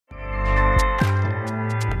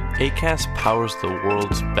Acast powers the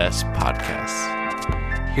world's best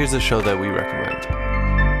podcasts. Here's a show that we recommend.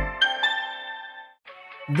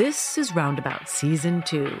 This is Roundabout Season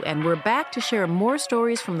 2, and we're back to share more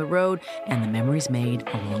stories from the road and the memories made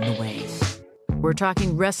along the way. We're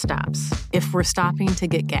talking rest stops, if we're stopping to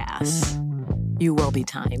get gas. You will be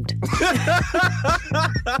timed.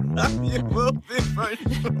 You will be for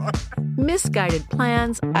sure. Misguided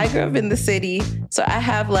plans. I grew up in the city, so I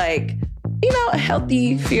have a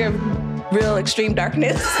healthy fear of real extreme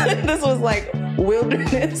darkness. This was like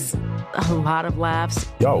wilderness. A lot of laughs.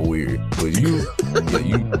 Y'all weird, but you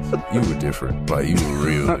were different. Like, you were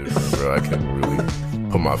real different, bro. I can't really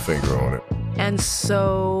put my finger on it. And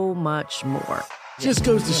so much more. Just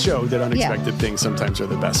goes to show that unexpected things sometimes are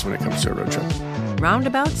the best when it comes to a road trip.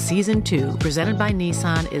 Roundabout Season 2, presented by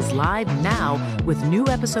Nissan, is live now with new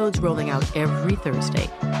episodes rolling out every Thursday.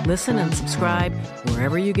 Listen and subscribe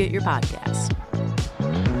wherever you get your podcasts.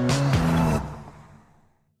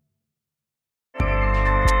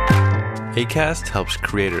 Acast helps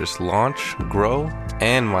creators launch, grow,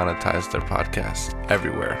 and monetize their podcasts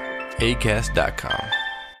everywhere. Acast.com.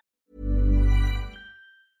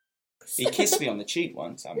 He kissed me on the cheek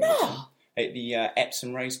once. I mentioned, at the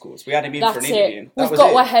Epsom racecourse. We had him in That's for an interview. it. We've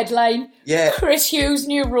got our headline. Yeah. Chris Hughes'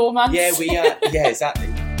 new romance. Yeah, yeah, exactly.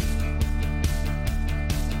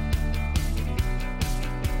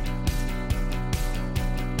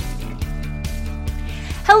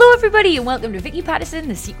 Hello everybody and welcome to Vicky Patterson,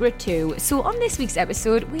 The Secret 2. So on this week's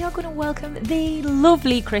episode, we are going to welcome the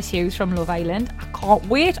lovely Chris Hughes from Love Island. I can't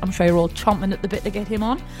wait. I'm sure you're all chomping at the bit to get him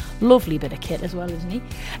on. Lovely bit of kit as well, isn't he?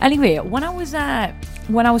 Anyway, when I was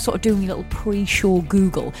sort of doing a little pre-show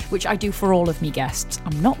Google, which I do for all of me guests,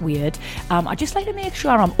 I'm not weird. I just like to make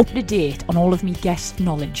sure I'm up to date on all of me guest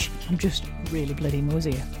knowledge. I'm just really bloody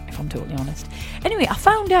nosy, if I'm totally honest. Anyway, I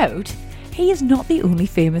found out he is not the only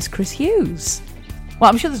famous Chris Hughes. Well,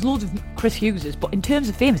 I'm sure there's loads of Chris Hugheses, but in terms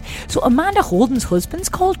of famous. So Amanda Holden's husband's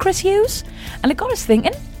called Chris Hughes, and it got us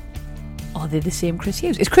thinking, are they the same Chris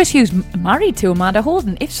Hughes? Is Chris Hughes married to Amanda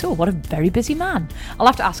Holden? If so, what a very busy man. I'll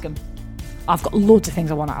have to ask him. I've got loads of things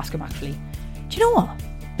I want to ask him, actually. Do you know what?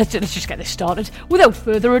 Let's just get this started. Without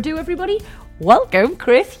further ado, everybody, welcome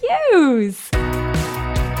Chris Hughes.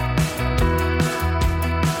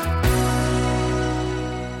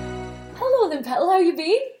 Hello then, Petal. How you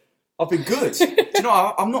been? I've been good. Do you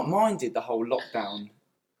know, I'm not minded the whole lockdown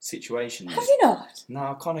situation. Have you not? No,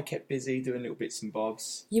 I kind of kept busy doing little bits and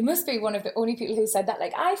bobs. You must be one of the only people who said that.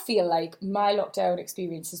 Like, I feel like my lockdown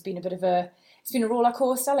experience has been a bit of it's been a roller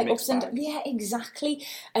coaster, like Mixed ups and bag. downs. Yeah, exactly.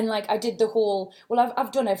 And like I did the whole. Well,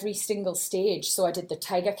 I've done every single stage. So I did the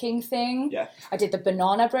Tiger King thing. Yeah. I did the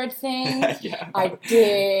banana bread thing. Yeah. I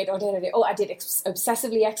did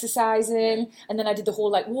obsessively exercising, and then I did the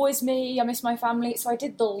whole like, woe is me, I miss my family. So I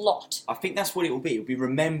did the lot. I think that's what it will be. It'll be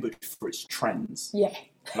remembered for its trends. Yeah.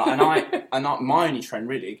 Like, my only trend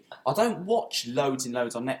really, I don't watch loads and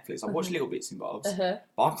loads on Netflix. I watch little bits and bobs, but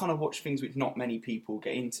I kind of watch things which not many people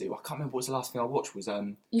get into. I can't remember what was the last thing I watched. Was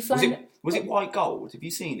it White Gold? Have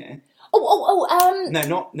you seen it? No,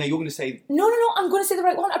 you're going to say No, I'm going to say the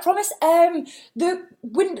right one. I promise. The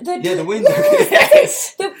wind. The window.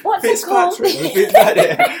 Yes. What's it called?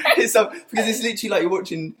 It's because it's literally like you're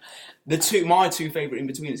watching my two favourite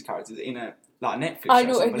in-betweeners characters in a Netflix. I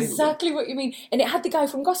know exactly what you mean. And it had the guy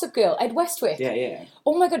from Gossip Girl, Ed Westwick. Yeah.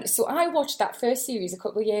 Oh my god. So I watched that first series a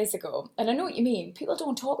couple of years ago, and I know what you mean. People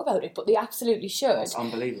don't talk about it, but they absolutely should. It's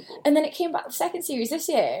unbelievable. And then it came back the second series this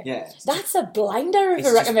year. Yeah. That's a blinder of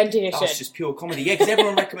a recommendation. It's just pure comedy. Yeah, because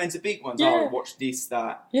everyone recommends the big ones. Yeah. Oh, watch this,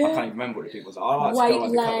 that. Yeah. I can't even remember what the big ones are.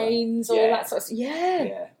 White lines, all that sort of stuff. Yeah.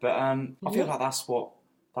 Yeah. But I feel like that's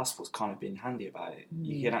what's kind of been handy about it.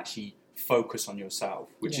 You can actually focus on yourself,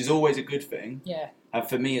 which is always a good thing. Yeah. And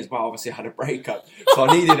for me as well, obviously I had a breakup, so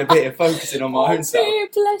I needed a bit of focusing on my own stuff.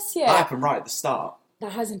 Bless you. That happened right at the start.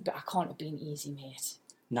 That can't have been easy, mate.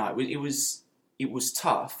 No, it was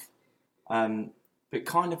tough. But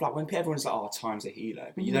kind of like when everyone's like, "Oh, time's a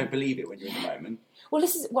healer," but you don't believe it when you're in the moment. Well,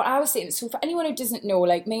 this is what I was saying. So for anyone who doesn't know,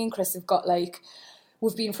 like me and Chris have got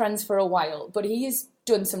we've been friends for a while, but he has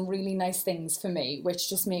done some really nice things for me, which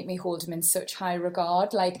just make me hold him in such high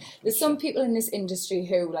regard. Like, there's some people in this industry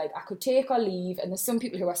who, I could take or leave, and there's some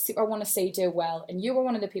people who I want to see do well, and you were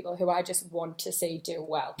one of the people who I just want to see do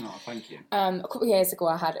well. Oh, thank you. A couple of years ago,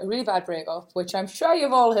 I had a really bad breakup, which I'm sure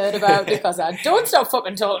you've all heard about because I don't stop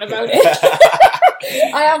fucking talking about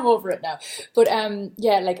it. I am over it now. But,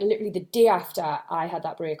 literally the day after I had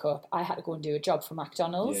that breakup, I had to go and do a job for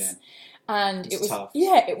McDonald's. Yeah. And It's tough.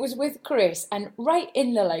 it was with Chris, and right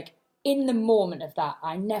in the in the moment of that,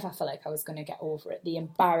 I never felt like I was going to get over it. The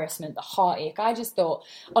embarrassment, the heartache. I just thought,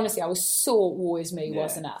 honestly, I was so woe is me,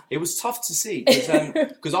 wasn't I? It was tough to see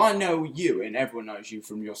because I know you and everyone knows you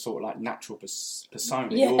from your sort of like natural persona.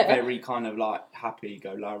 Yeah. You're very kind of like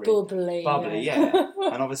happy-go-lucky. Bubbly, yeah.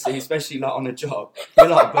 And obviously, especially like on a job, you're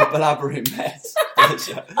like a blabbering mess.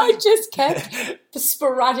 I just kept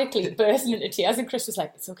sporadically bursting into tears, and Chris was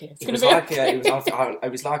like, "It's okay, it's going to be okay."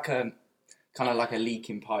 It was like kind of like a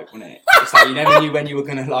leaking pipe, wasn't it? It's like you never knew when you were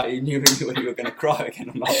gonna when you were gonna cry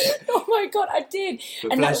again. I'm like, oh my God, I did.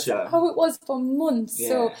 But and that's how it was for months. Yeah.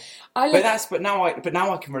 So but now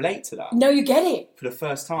I can relate to that. No, you get it for the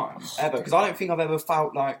first time ever, because I don't think I've ever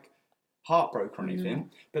felt like heartbroken or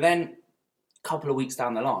anything. But then a couple of weeks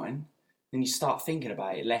down the line, then you start thinking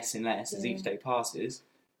about it less and less as each day passes.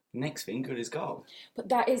 The next thing, good as gold. But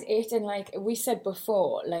that is it, and like we said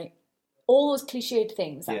before, like all those cliched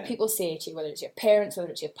things that people say to you, whether it's your parents, whether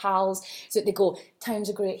it's your pals, so they go, time's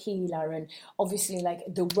a great healer, and obviously like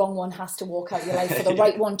the wrong one has to walk out your life for the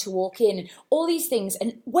right one to walk in, and all these things.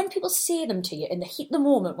 And when people say them to you in the heat of the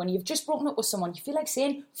moment, when you've just broken up with someone, you feel like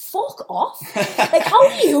saying, fuck off. Like, how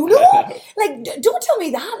do you know? Like, don't tell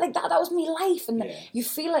me that. Like, that was me life. And you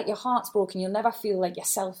feel like your heart's broken. You'll never feel like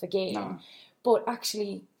yourself again. No. But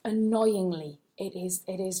actually, annoyingly, it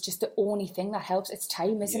is just the only thing that helps. It's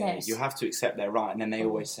time, isn't it? You have to accept they're right. And then they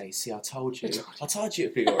always say, see, I told you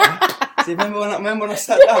it'd be all right. See, remember when I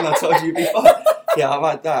sat down, I told you it'd be fine? Yeah, I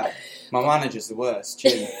like that. My manager's the worst,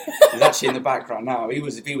 Jim. He's actually in the background now. He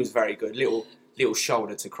was very good. Little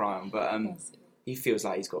shoulder to cry on. But he feels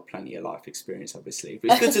like he's got plenty of life experience, obviously.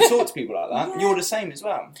 But it's good to talk to people like that. Yeah. You're the same as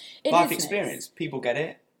well. Life experience. Nice. People get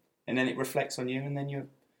it. And then it reflects on you. And then you're...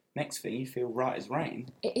 next thing, you feel right as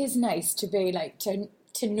rain. It is nice to be like to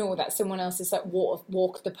know that someone else has like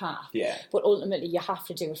walked the path. Yeah. But ultimately, you have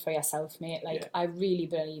to do it for yourself, mate. Like I really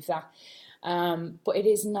believe that. But it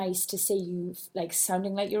is nice to see you like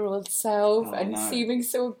sounding like your old self and seeming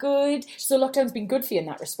so good. So lockdown's been good for you in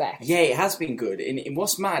that respect. Yeah, it has been good. And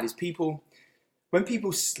what's mad is when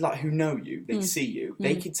people like who know you, they see you,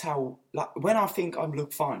 they can tell. Like when I think I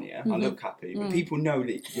look fine here, I look happy, but people know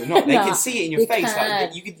that you're not. They can see it in your face.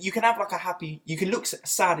 Like you can have like a happy. You can look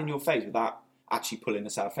sad in your face without actually pulling a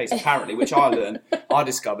sad face. Apparently, which I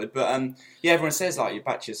discovered. But everyone says like you're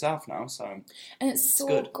back to yourself now. So and it's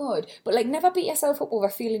so good. But like never beat yourself up over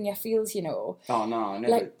feeling your feels. You know. Oh no, I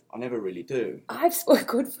never. Like, I never really do.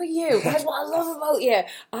 Good for you. That's what I love about you.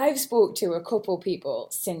 I've spoke to a couple people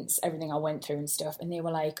since everything I went through and stuff, and they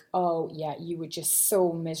were like, oh, yeah, you were just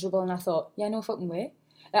so miserable. And I thought, yeah, no fucking way.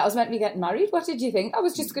 I was meant to be getting married. What did you think? I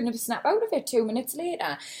was just going to snap out of it 2 minutes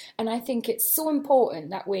later. And I think it's so important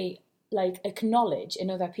that we like acknowledge in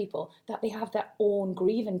other people that they have their own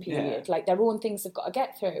grieving period, like their own things they've got to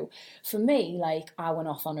get through. For me, like I went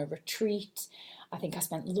off on a retreat. I think I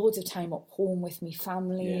spent loads of time at home with my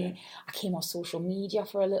family. Yeah. I came off social media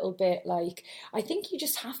for a little bit. Like, I think you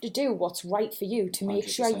just have to do what's right for you to make 100%.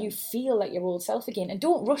 Sure you feel like your old self again. And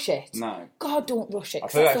don't rush it. No. God, don't rush it. I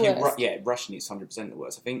feel like rushing is 100% the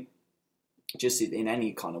worst. I think just in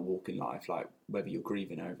any kind of walk in life, like whether you're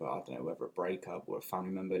grieving over, I don't know, whether a breakup or a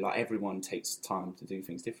family member, like everyone takes time to do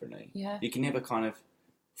things differently. Yeah. You can never kind of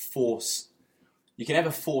force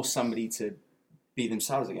somebody to be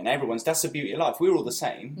themselves again. That's the beauty of life. We're all the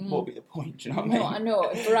same. What would be the point? Do you know what I mean? I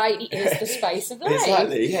know. Variety is the spice of life.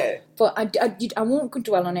 Exactly, yeah. But I won't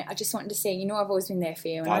dwell on it. I just wanted to say, I've always been there for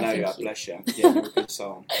you. And I know, yeah, bless you. Yeah, you're a good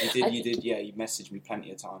soul. You did, you messaged me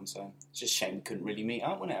plenty of times, so it's just a shame we couldn't really meet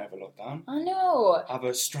up when it over lockdown. I know. Have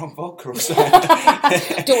a strong vodka or something.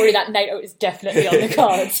 Don't worry, that night out is definitely on the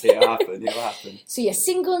cards. It'll happen. So you're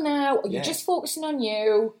single now, or you're just focusing on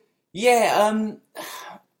you? Yeah,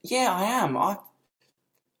 I am.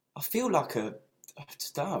 I feel like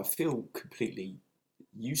I feel completely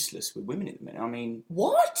useless with women at the minute. I mean,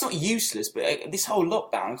 what? Not useless, but this whole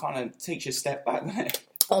lockdown kind of takes you a step back, doesn't it?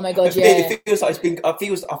 Oh my God, It feels like it's been. I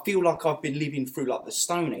feel like I've been living through like the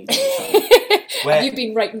Stone Age. Have you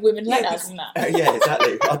been writing women letters and that? Yeah,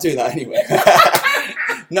 exactly. I do that anyway.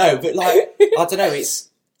 No, but like I don't know. It's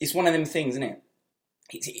one of them things, isn't it?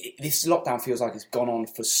 This lockdown feels like it's gone on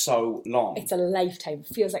for so long. It's a lifetime.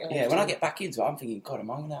 It feels like a lifetime. Yeah, when I get back into it, I'm thinking, God,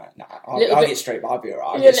 am I going to... Nah, I'll get straight, but I'll be all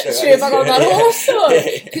right. I'll get straight back on that horse.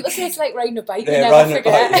 People say it's like riding a bike. You never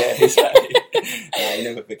forget. Yeah, exactly. No, you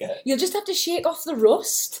never forget. You'll just have to shake off the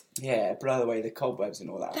rust. Yeah, blow away the cobwebs and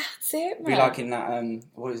all that. That's it, man. Be like in that,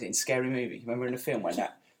 what was it, in Scary Movie? Remember in the film when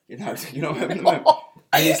that... You know what I mean?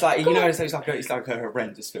 And it's like, it's like a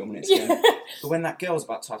horrendous film. And it's but when that girl's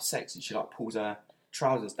about to have sex and she like pulls her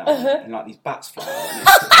trousers down and like these bats fly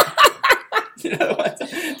out. You know what?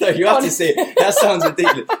 No, you have to see it. That sounds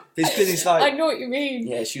ridiculous. it's like... I know what you mean.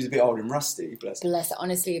 Yeah, she was a bit old and rusty, bless her. Bless her.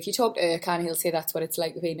 Honestly, if you talk to Erkan, he'll say that's what it's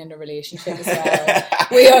like being in a relationship as well.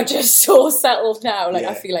 We are just so settled now. Like,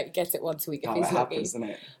 I feel like he gets it once a week if he's lucky. Happens, doesn't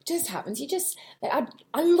it? It just happens. You just... Like,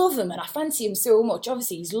 I love him and I fancy him so much.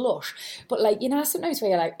 Obviously, he's lush. But, like, you know, sometimes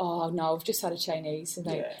where you're like, oh, no, I've just had a Chinese. And,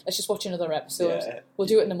 like, let's just watch another episode. Yeah. We'll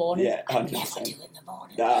do it in the morning. Yeah, 100%. I never do it in the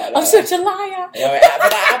morning. No, I'm such a liar. Yeah, but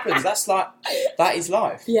that happens. That's like... That is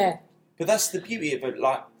life. Yeah. But that's the beauty of it.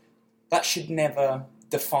 Like, that should never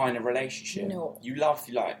define a relationship. No. You love,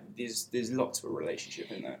 like, there's lots of a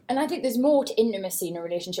relationship in there. And I think there's more to intimacy in a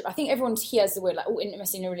relationship. I think everyone hears the word, like,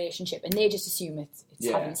 intimacy in a relationship, and they just assume it's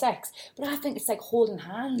having sex. But I think it's like holding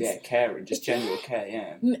hands. Yeah, caring, just general care,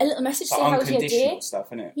 yeah. A little message to say, how's your day? Unconditional stuff,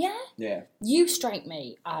 innit? Yeah. Yeah. You strike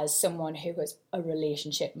me as someone who was a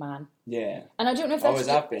relationship man. Yeah. And I don't know if I that's... always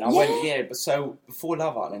have been. But so before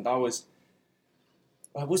Love Island,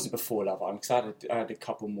 I wasn't before Love Island because I had a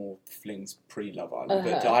couple more flings pre-Love Island,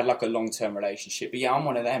 but I had like a long-term relationship. But yeah, I'm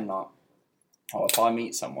one of them. Like, if I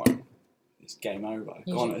meet someone, it's game over.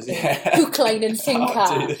 Hook, line and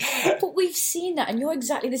sinker. But we've seen that, and you're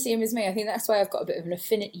exactly the same as me. I think that's why I've got a bit of an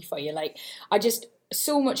affinity for you. Like,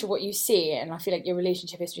 so much of what you say, and I feel like your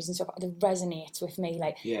relationship histories and stuff, it resonates with me.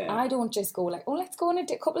 Like, I don't just go like, oh, let's go on a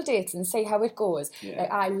couple of dates and see how it goes. Like,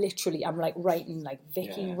 I literally am like writing like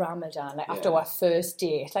Vicky Ramadan, like after our first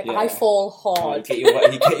date. Like, I fall hard. You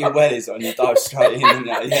get your wellies on, you dive straight in. And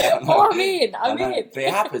I mean. But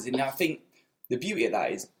it happens, and I think the beauty of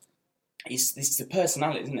that is, it's the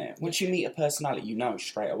personality, isn't it? Once you meet a personality, you know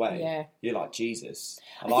straight away. Yeah. You're like, Jesus,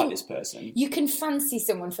 I like this person. You can fancy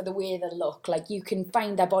someone for the way they look. Like, you can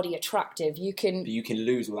find their body attractive. But you can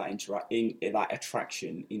lose all that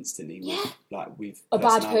attraction instantly. With a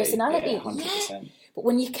bad personality. Yeah, 100%. Yeah. But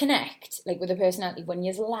when you connect, like, with a personality, when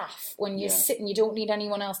you laugh, when you sit and you don't need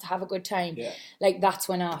anyone else to have a good time, like, that's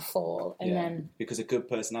when I fall. And then... Because a good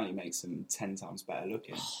personality makes them 10 times better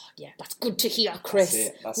looking. Yeah, that's good to hear,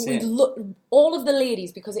 Chris. That's it. All of the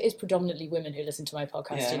ladies, because it is predominantly women who listen to my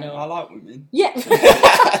podcast, you know. I like women. Yeah.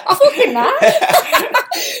 I fucking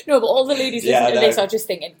that. No, but all the ladies listening to this are just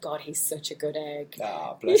thinking, God, he's such a good egg.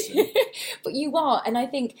 Ah, bless him. But you are, and I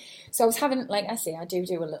think, so I was having, like I say, I do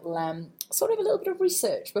a little, sort of a little bit of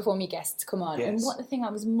research before my guests come on. Yes. And what the thing I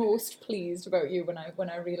was most pleased about you when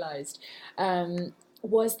I realised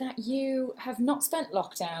was that you have not spent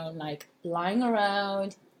lockdown, like, lying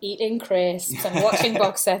around, eating crisps and watching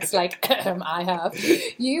box sets like I have.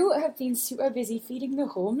 You have been super busy feeding the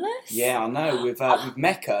homeless. Yeah, I know, with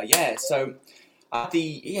Mecca. Yeah, so I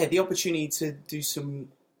had the opportunity to do some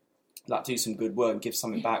good work and give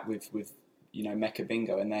something back with Mecca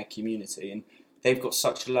Bingo and their community, and they've got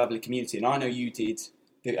such a lovely community. And I know you did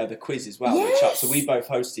the quiz as well. Yes. So we both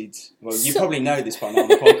hosted. Well, you probably know this by now on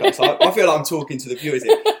the podcast. So I feel like I'm talking to the viewers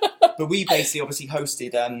here. But we basically obviously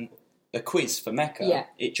hosted a quiz for Mecca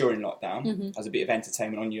during lockdown as a bit of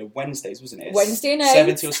entertainment on your Wednesdays, wasn't it? Wednesday night.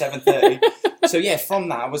 7 till 7:30. So yeah, from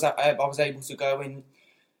that I was able to go in.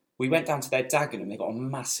 We went down to their Dagenham. They got a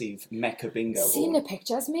massive Mecca bingo. Seen the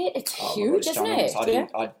pictures, mate? It's huge, isn't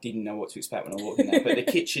it? I didn't know what to expect when I walked in there. But the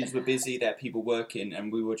kitchens were busy. There were people working,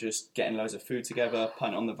 and we were just getting loads of food together,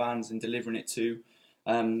 putting it on the vans, and delivering it to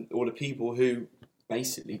all the people who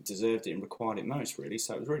basically deserved it and required it most, really.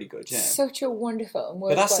 So it was really good, yeah. Such a wonderful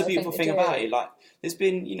But that's the beautiful thing about it. Like, there's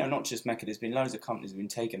been, not just Mecca, there's been loads of companies who've been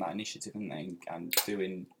taking that initiative, haven't they, and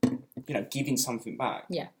doing, giving something back.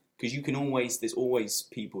 Yeah. Because there's always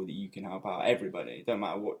people that you can help out. Everybody, it don't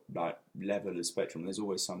matter what level of the spectrum, there's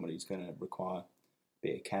always somebody who's going to require a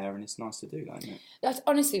bit of care, and it's nice to do that, isn't it? That's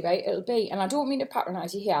honestly right, it'll be. And I don't mean to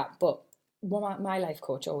patronise you here, but what my life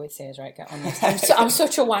coach always says, right, get on this. I'm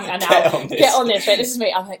such a wanker now. Get on this, right? This is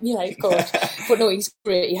me. I'm like, your life coach. But no, he's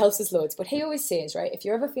great. He helps us loads. But he always says, right, if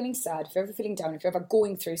you're ever feeling sad, if you're ever feeling down, if you're ever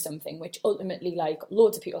going through something, which ultimately, like,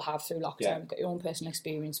 loads of people have through lockdown, got your own personal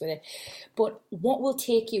experience with it. But what will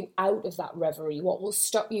take you out of that reverie, what will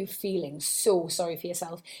stop you feeling so sorry for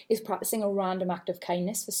yourself, is practicing a random act of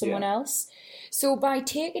kindness for someone else. So by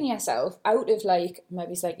taking yourself out of, like,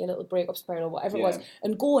 maybe it's like your little breakup spiral or whatever it was,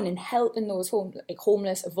 and going and helping those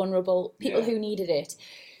homeless, vulnerable people who needed it,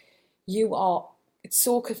 it's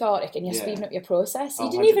so cathartic, and you're speeding up your process. You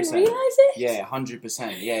didn't even realise it. Yeah,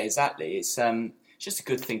 100%. Yeah, exactly. It's just a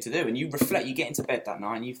good thing to do, and you reflect. You get into bed that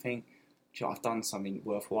night and you think, I've done something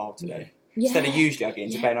worthwhile today. Yeah. Instead of usually I get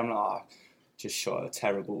into bed and I'm like, just shot a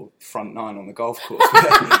terrible front nine on the golf course.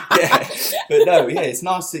 But no, it's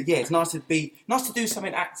nice to do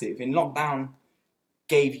something active. In lockdown,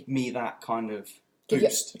 gave me that kind of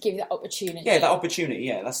boost. Give you that opportunity. Yeah, that opportunity.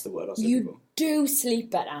 Yeah, that's the word I was looking for. You do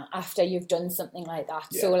sleep better after you've done something like that.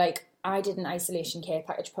 Yeah. So, like, I did an isolation care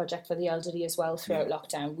package project for the elderly as well throughout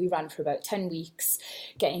lockdown. We ran for about 10 weeks,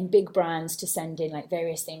 getting big brands to send in like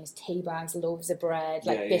various things, tea bags, loaves of bread,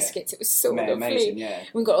 like biscuits. It was so lovely. Amazing,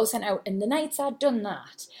 We got all sent out. And the nights I'd done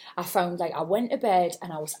that, I found like I went to bed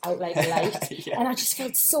and I was out like a light. And I just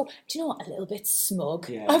felt so, do you know what, a little bit smug.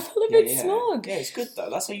 I felt a bit smug. Yeah, it's good though.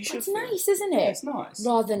 That's how you should feel. It's nice, isn't it? Yeah, it's nice.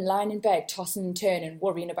 Rather than lying in bed, tossing and turning,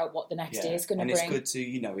 worrying about what the next day is going to bring. And it's good to,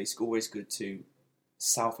 you know, it's always good to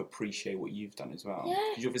self-appreciate what you've done as well.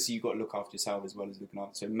 Because obviously you've got to look after yourself as well as looking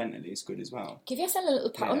after, so mentally it's good as well. Give yourself a little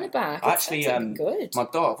pat on the back. Actually, good. My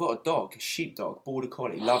dog, I've got a dog, a sheepdog, border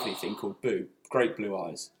collie, lovely thing called Boo, great blue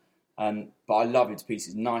eyes. But I love him to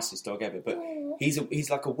pieces, nicest dog ever. But he's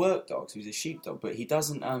like a work dog, so he's a sheepdog, but he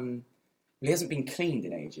doesn't he hasn't been cleaned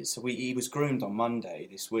in ages. So he was groomed on Monday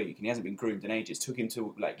this week, and he hasn't been groomed in ages. Took him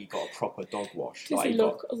to, like, he got a proper dog wash. Does he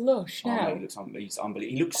look lush now? He looks unbelievable.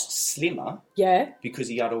 He looks slimmer. Yeah. Because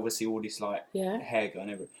he had obviously all this, like, hair going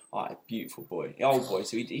everywhere. A beautiful boy. Old boy,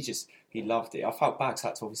 so he loved it. I felt bad,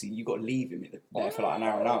 because obviously you got to leave him there for like an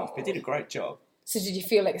hour and a half. But he did a great job. So did you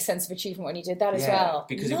feel like a sense of achievement when you did that as well?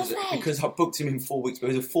 Because because I booked him in 4 weeks, but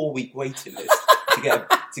it was a 4-week waiting list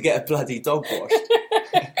to get a bloody dog washed.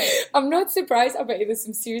 I'm not surprised. I bet you there's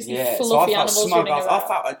some seriously fluffy animals running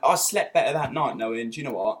around. I slept better that night knowing, do you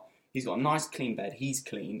know what? He's got a nice clean bed. He's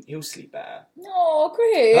clean. He'll sleep better. Oh,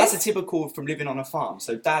 Chris. That's a typical from living on a farm.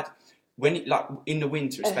 So Dad, when like in the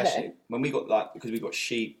winter especially, when we got because we got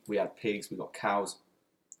sheep, we had pigs, we got cows.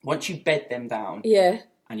 Once you bed them down,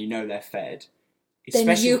 and you know they're fed,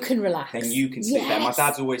 then you can relax. Then you can sleep better. My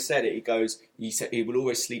dad's always said it. He said he will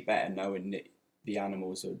always sleep better knowing that the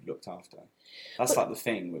animals are looked after. That's like the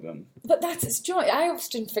thing with them. But that's joy. I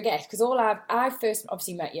often forget because I first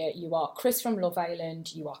obviously met you. You are Chris from Love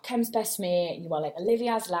Island. You are Kem's best mate. You are like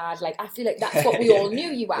Olivia's lad. Like I feel like that's what we all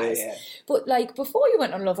knew you as. But like before you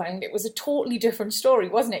went on Love Island, it was a totally different story,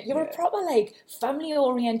 wasn't it? You were a proper like family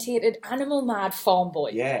orientated, animal mad farm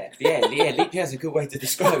boy. Leapy has a good way to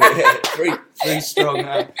describe it. Three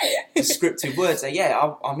strong descriptive words.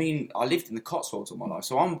 I mean, I lived in the Cotswolds all my life,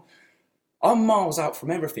 so I'm miles out from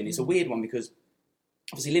everything. It's a weird one because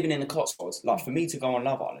obviously living in the Cotswolds, like for me to go on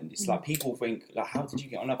Love Island, it's like people think, like, how did you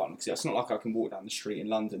get on Love Island? Because it's not like I can walk down the street in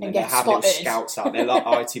London and they have little scouts out there, like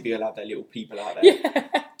ITV will have their little people out there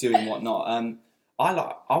doing whatnot.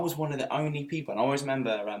 I was one of the only people, and I always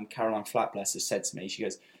remember Caroline Flatbless has said to me, she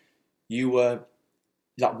goes, you were,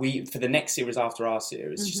 like for the next series after our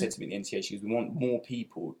series, she said to me at the NTA, she goes, we want more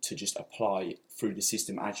people to just apply through the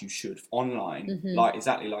system as you should online, like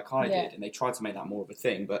exactly like I did, and they tried to make that more of a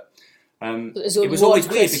thing, but it was always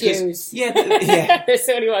weird because there's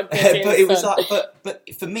only one Chris but it was like, but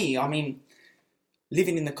for me, I mean,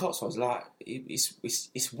 living in the Cotswolds, like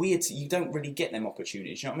it's weird. You don't really get them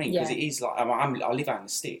opportunities. You know what I mean? Because it is like I live out in the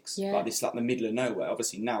sticks, like this, like the middle of nowhere.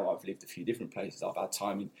 Obviously now I've lived a few different places. I've had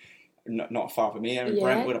time in. Not far from here in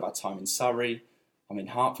Brentwood. I've had time in Surrey. I'm in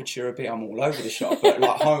Hertfordshire a bit. I'm all over the shop. But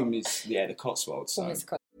like home is, the Cotswolds. So.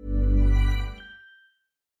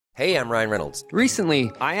 Hey, I'm Ryan Reynolds. Recently,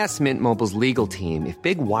 I asked Mint Mobile's legal team if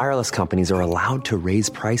big wireless companies are allowed to raise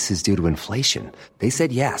prices due to inflation. They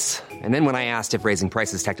said yes. And then when I asked if raising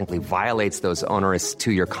prices technically violates those onerous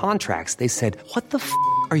 2-year contracts, they said, what the f***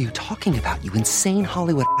 are you talking about, you insane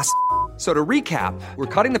Hollywood ass f- So to recap, we're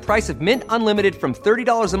cutting the price of Mint Unlimited from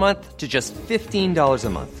 $30 a month to just $15 a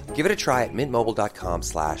month. Give it a try at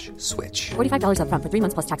mintmobile.com/switch. $45 up front for 3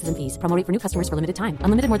 months plus taxes and fees. Promo rate for new customers for limited time.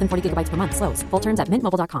 Unlimited more than 40 gigabytes per month. Slows full terms at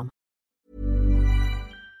mintmobile.com.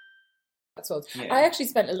 I actually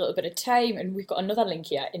spent a little bit of time, and we've got another link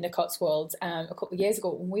here in the Cotswolds a couple of years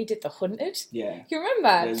ago when we did the Hunted. Yeah. You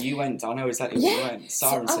remember? Yeah, you went, I know exactly where you went.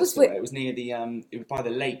 Sarah it was near the, it was by the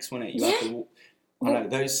lakes, wasn't it? You had to walk, I know,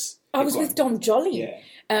 those... I was with Dom Jolly,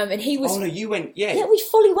 and he was. Oh no, you went. Yeah, we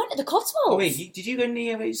fully went to the Cotswolds. Oh wait, did you go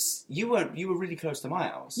near his? You were really close to my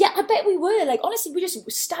house. Yeah, I bet we were. Like honestly, we just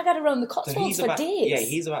staggered around the Cotswolds for days. Yeah,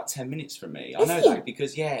 he's about 10 minutes from me. I know that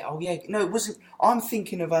because no, it wasn't. I'm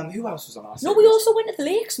thinking of who else was on our series? No, we also went to the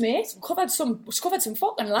lakes, mate. We covered some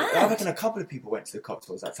fucking land. I reckon a couple of people went to the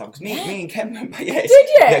Cotswolds that time because me and Ken went. Yeah, did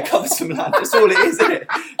you? Yeah, covered some land. That's all it is, isn't it?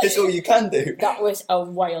 That's all you can do. That was a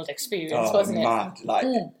wild experience, wasn't it? Mad. Like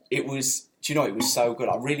it was. Do you know, it was so good.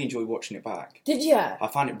 I really enjoyed watching it back. Did you? I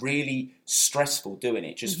found it really stressful doing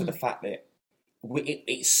it just for the fact that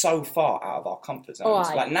it's so far out of our comfort zones.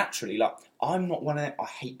 Like, naturally, like, I'm not one of them. I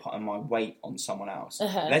hate putting my weight on someone else.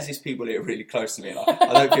 There's these people that are really close to me. Like,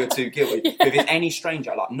 I don't feel too guilty. But if it's any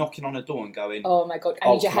stranger, like, knocking on a door and going, oh, my God,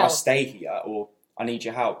 I need your help. Can I stay here? Or, I need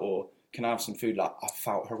your help. Or, can I have some food? Like, I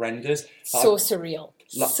felt horrendous. Like, so surreal.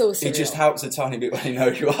 Like, so surreal. It just helps a tiny bit when you know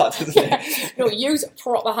who you are, doesn't it? No, you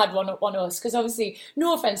proper had one up on us, because obviously,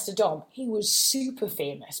 no offence to Dom, he was super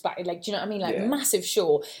famous back, like, do you know what I mean? Like, massive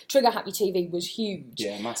show. Trigger Happy TV was huge.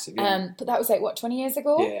 Yeah, massive. Yeah. But that was like, what, 20 years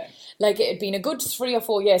ago? Yeah. Like, it had been a good 3 or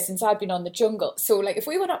 4 years since I'd been on The Jungle. So, like, if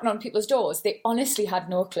we were knocking on people's doors, they honestly had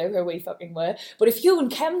no clue who we fucking were. But if you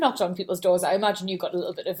and Kem knocked on people's doors, I imagine you got a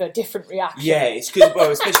little bit of a different reaction. Yeah, it's good,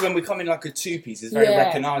 well, especially when we come in like a two-piece, it's very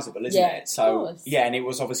recognisable, isn't it? So, yeah, and it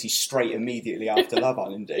was obviously straight immediately after Love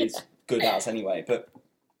Island. It's good as anyway, but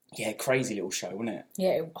yeah, crazy little show, wasn't it?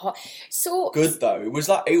 Yeah, so good though. It was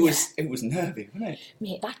like it was nervy, wasn't it?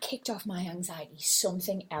 Mate, that kicked off my anxiety.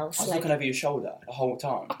 Something else. I was looking over your shoulder the whole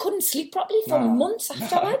time. I couldn't sleep properly for months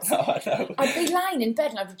afterwards. No, I know. I'd be lying in bed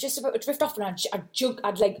and I'd just about to drift off, and I'd judge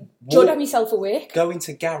myself awake. Go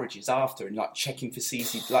into garages after and like checking for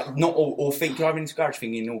CCTV, like not or think driving into a garage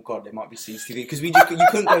thinking, oh god, there might be CCTV, because you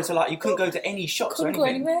couldn't go to any shops or anything.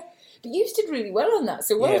 Couldn't go anywhere. But you did really well on that,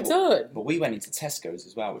 so well done. But we went into Tesco's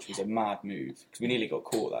as well, which was a mad move, because we nearly got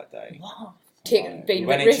caught that day. Wow. Being a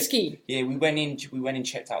bit risky. We went in,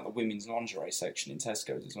 checked out the women's lingerie section in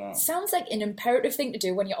Tesco's as well. Sounds like an imperative thing to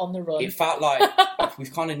do when you're on the run. It felt like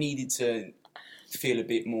we've kind of needed to feel a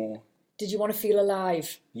bit more... Did you want to feel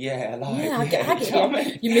alive? Yeah, alive. Yeah, I get you know what I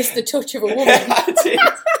mean? You missed the touch of a woman. I did.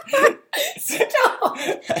 Stop!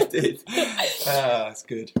 I did. That's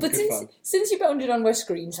good. But since you bounded on West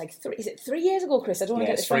Greens, like 3 years ago, Chris? I don't want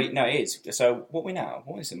to get this wrong. No, it is. So what we now?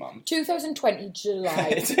 What is it, Mum? 2020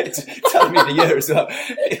 July. Telling me the year as well.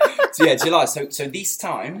 So yeah, July. So this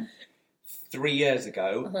time, 3 years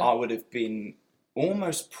ago, I would have been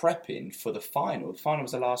almost prepping for the final. The final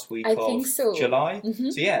was the last week of July.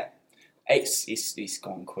 Mm-hmm. So yeah. It's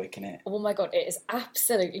gone quick, isn't it? Oh my god, it is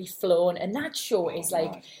absolutely flown, and that show is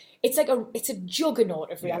like... Right. It's a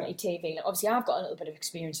juggernaut of reality TV. Like, obviously, I've got a little bit of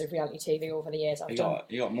experience of reality TV over the years. You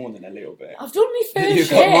got more than a little bit. I've done my fair share. You've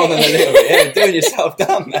got more than a little bit. Yeah, doing yourself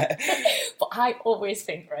down there. But I always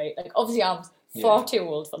think, right, like, obviously I'm far too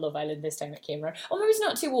old for Love Island this time it came around. Or maybe it's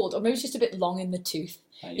not too old, or maybe it's just a bit long in the tooth.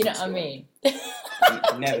 You know what I mean?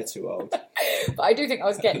 Never too old. But I do think I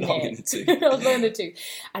was getting long in the tooth. I was long in the tooth.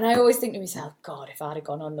 And I always think to myself, God, if I'd have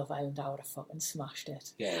gone on Love Island, I would have fucking smashed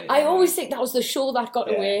it. I always think that was the show that got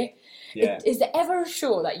away. Yeah. Is there ever a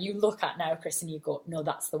show that you look at now, Chris, and you go, no,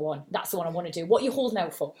 that's the one. That's the one I want to do. What are you holding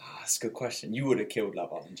out for? That's a good question. You would have killed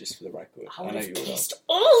Love Island, just for the record. I would have kissed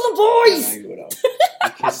all the boys. I know you would have. You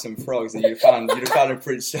kissed some frogs and you'd have found a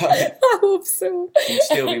Prince Charming. I hope so. You'd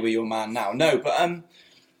still be with your man now. No, but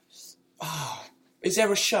is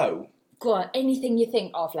there a show? Go on, anything you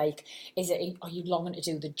think of, like, are you longing to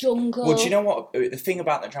do The Jungle? Well, do you know what? The thing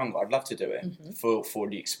about The Jungle, I'd love to do it for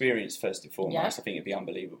the experience, first and foremost. Yeah. I think it'd be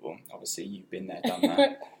unbelievable. Obviously, you've been there, done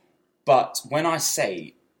that. But when I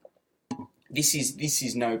say, this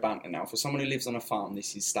is no banter now. For someone who lives on a farm,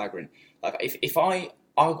 this is staggering. Like, if I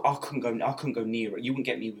couldn't go near it. You wouldn't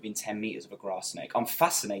get me within 10 metres of a grass snake. I'm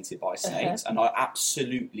fascinated by snakes, and I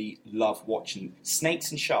absolutely love watching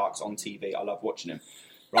snakes and sharks on TV. I love watching them.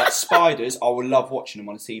 Right, spiders, I will love watching them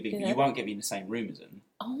on TV, but you won't get me in the same room as them.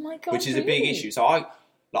 Oh my god! Which is a big issue. So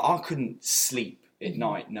I couldn't sleep at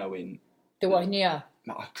night knowing the one. Yeah.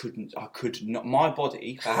 I could not. My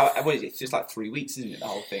body. What is it? It's just like 3 weeks, isn't it? The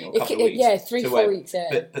whole thing, or a couple of weeks. Yeah, 3-4 weeks.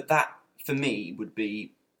 Yeah. But that for me would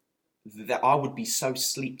be that I would be so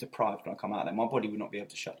sleep deprived when I come out there. My body would not be able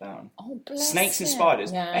to shut down. Oh, bless Snakes and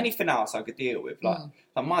spiders. Yeah. Anything else I could deal with. Like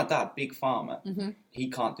my dad, big farmer, he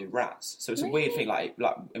can't do rats. So it's a weird thing. Like,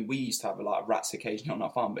 and we used to have a lot of rats occasionally on our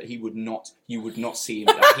farm, but he would not. You would not see him.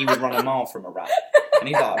 Like, he would run a mile from a rat, and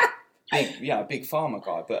he's like a big farmer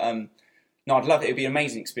guy. But no, I'd love it. It'd be an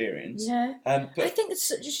amazing experience. Yeah. But I think it's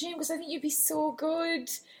such a shame because I think you'd be so good.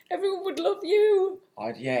 Everyone would love you.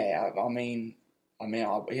 I'd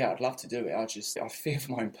love to do it. I fear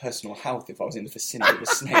for my own personal health if I was in the vicinity of a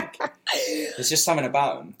snake. There's just something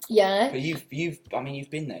about them. Yeah. But you've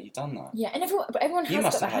been there. You've done that. Yeah, and everyone has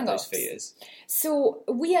got the hang-ups. Those fears. So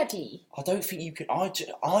weirdly, I don't think you can.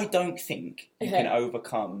 I don't think you can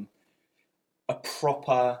overcome a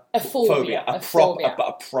proper phobia. A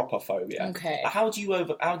proper phobia. Okay. How do you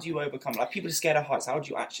overcome? Like, people are scared of heights. How do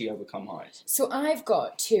you actually overcome heights? So I've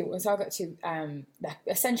got two.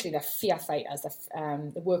 Essentially, they're fear fighters.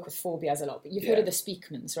 They work with phobias a lot. But you've heard of the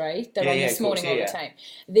Speakmans, right? They're on This Morning all the time.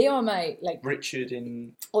 They are my Richard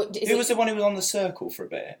and who was the one who was on The Circle for a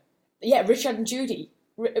bit? Yeah, Richard and Judy.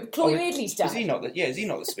 Chloe Madeley's dad. Is he not the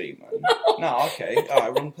Speakman? No, okay. All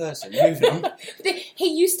right, wrong person. Moving on.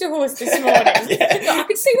 He used to host This Morning. I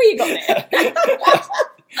can see where you got it.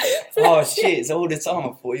 Oh shit, it's all the time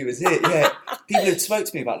I thought he was it, yeah. People had spoke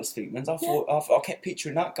to me about the Speakmans. I kept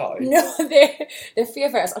picturing that guy. No, they're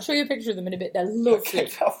fearfest. I'll show you a picture of them in a bit. They're lovely.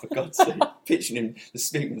 For God's sake, picturing him, the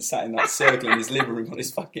Speakman sat in that circle in his living room on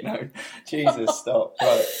his fucking own. Jesus, stop.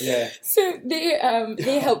 Right, yeah. So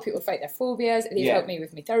they help people fight their phobias. They've helped me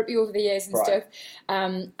with my therapy over the years and stuff.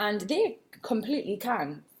 And they completely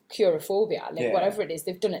can cure a phobia, whatever it is.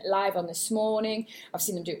 They've done it live on This Morning. I've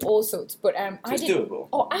seen them do all sorts, but it's doable.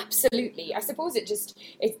 Oh, absolutely. I suppose it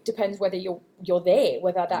depends whether you're there,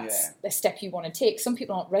 whether that's the step you want to take. Some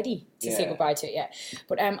people aren't ready to say goodbye to it yet,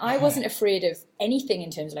 but I wasn't afraid of anything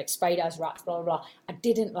in terms of like spiders, rats, blah blah blah. I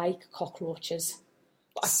didn't like cockroaches.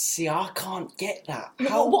 See, I can't get that.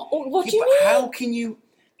 What do you mean?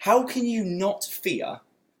 How can you not fear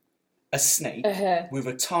a snake with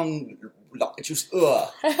a tongue like just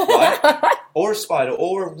right? Or a spider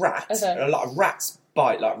or a rat? Like rats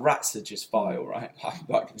bite, like rats are just vile, right?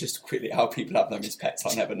 Like just quickly, how people have them as pets,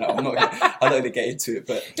 I never know. I'm not going to get into it,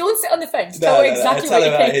 but don't sit on the fence. Tell exactly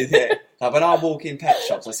what you think. Like when I walk in pet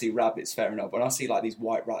shops, I see rabbits, fair enough. When I see like these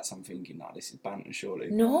white rats, I'm thinking, nah, this is banter,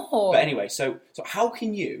 surely. No. But anyway, so how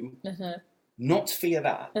can you not fear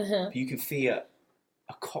that, but you can fear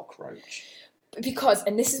a cockroach? Because,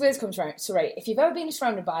 and this is where this comes from, so right, if you've ever been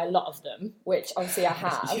surrounded by a lot of them, which obviously I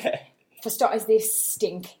have, for starters, they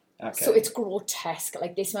stink. Okay. So it's grotesque,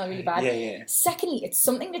 like they smell really bad. Yeah. Secondly, it's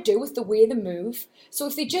something to do with the way they move. So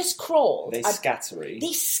if they just crawl... They're scattery.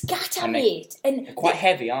 They scatter, mate. And they're quite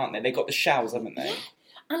heavy, aren't they? They've got the shells, haven't they? Yeah.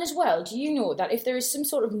 And as well, do you know that if there is some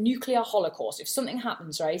sort of nuclear holocaust, if something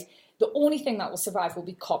happens, right, the only thing that will survive will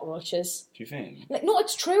be cockroaches. Do you think? Like, no,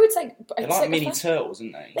 it's true. It's like... They're like mini turtles,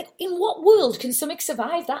 aren't they? Like, in what world can something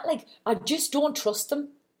survive that? Like, I just don't trust them.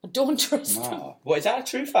 I don't trust them. What, is that a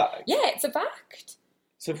true fact? Yeah, it's a fact.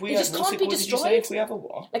 So if we they just can't be destroyed. If we have a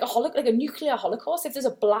what? Like a nuclear holocaust, if there's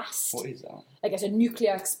a blast. What is that? Like it's a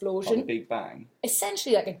nuclear explosion. Like a Big Bang.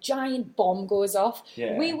 Essentially, like a giant bomb goes off.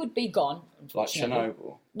 Yeah. We would be gone. Like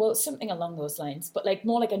Chernobyl. Well, something along those lines, but like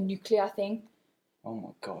more like a nuclear thing. Oh my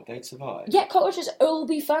God, they'd survive. Yeah, cockroaches will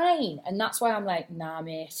be fine, and that's why I'm like, nah,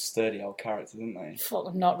 mate. Sturdy old characters, aren't they?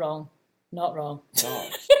 Fuck, not wrong. Not wrong. God,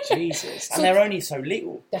 Jesus. And they're only so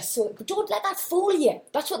little. They're so... Don't let that fool you.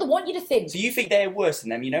 That's what they want you to think. So you think they're worse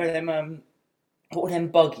than them? You know them, what were them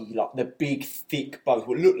buggy, like the big, thick bugs,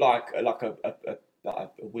 what look like a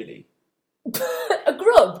willy? A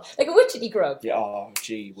grub? Like a witchetty grub? Yeah, oh,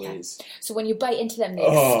 gee whiz. So when you bite into them, they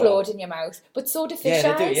explode in your mouth. But so do fish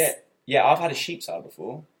eyes. They do, yeah. Yeah, I've had a sheep's eye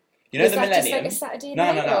before. You know was the that millennium? Just like a Saturday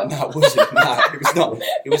night? No, it wasn't. No, it was not.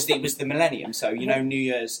 It was the millennium. So you know, New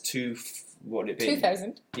Year's what would it be?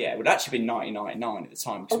 2000. Yeah, it would actually been 1999 at the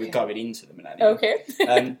time because we were going into the millennium.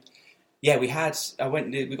 Okay. Yeah, we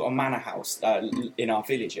got a manor house in our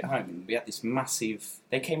village at home, and we had this massive.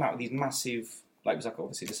 They came out with these massive, like it was like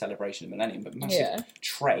obviously the celebration of the millennium, but massive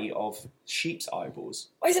tray of sheep's eyeballs.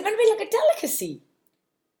 Oh, is it meant to be like a delicacy?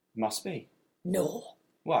 Must be. No.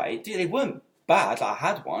 Why? They weren't bad. I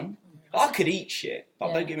had one. I could eat shit.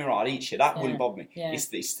 But don't get me wrong, I'd eat shit. That wouldn't bother me. Yeah. It's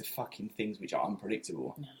the fucking things which are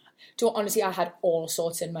unpredictable. No. Honestly, I had all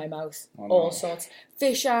sorts in my mouth. All sorts.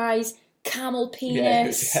 Fish eyes, camel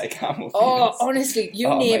penis. Yeah, camel penis. Oh, honestly, you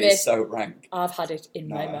name it. It's so rank. I've had it in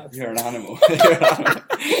my mouth. You're an animal.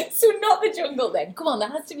 So not the jungle then. Come on, there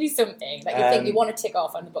has to be something that you think you want to tick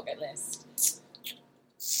off on the bucket list.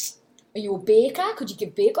 Are you a baker? Could you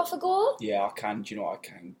give Bake Off a go? Yeah, I can. Do you know what?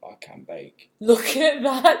 I can bake. Look at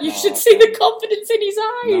that. You should see the confidence in his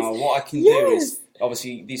eyes. No, what I can do is,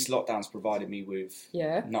 obviously, this lockdown's provided me with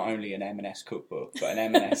not only an M&S cookbook, but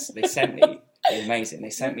an M&S. They sent me, they're amazing. They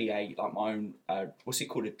sent me my own, what's it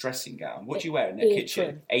called, a dressing gown. What do you wear in the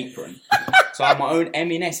kitchen? Apron. So I have my own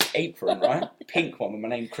M&S apron, right? Pink one with my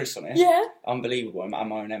name Chris on it. Yeah. Unbelievable. I have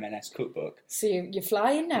my own M&S cookbook. So you're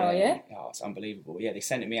flying now, are you? Oh, it's unbelievable. Yeah, they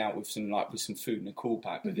sent me out with some food in a cool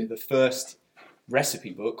pack. But the first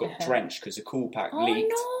recipe book got drenched because the cool pack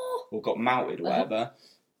leaked or got melted or whatever.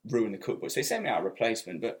 Ruined the cookbook. So they sent me out a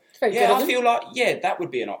replacement. But I feel like, that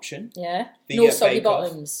would be an option. Yeah. No soggy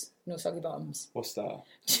bottoms. No soggy bottoms. What's that?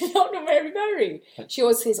 Do you not know Mary Berry? She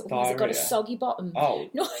always says, has it got a soggy bottom? Oh.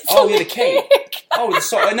 No, it's the cake. I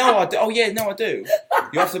do.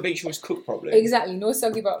 You have to make sure it's cooked properly. Exactly, no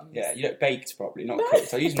soggy bottoms. Yeah, you don't baked properly, not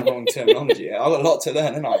cooked. I'm using the wrong terminology. I've got a lot to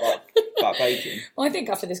learn, haven't I, about baking. Well, I think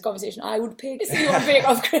after this conversation, I would pick you on Bake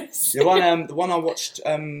Off, Chris. The one I watched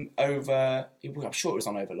over, I'm sure it was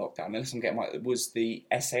on over lockdown, unless I'm getting was the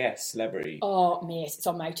SAS Celebrity. Oh, mate, it's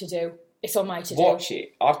on my to-do. It's on my to-do. Watch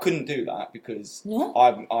it. I couldn't do that because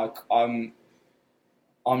I'm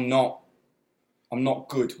not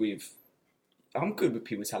good with. I'm good with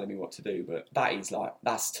people telling me what to do, but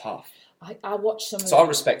that's tough. I watched some of So I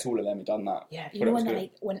respect all of them who done that. Yeah, you know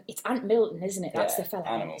when it's Ant Milton, isn't it? That's the fella.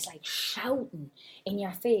 Animal. It's like shouting in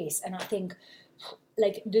your face, and I think,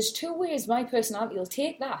 like, there's two ways my personality will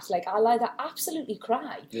take that. Like, I'll either absolutely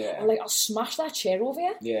cry, or like I'll smash that chair over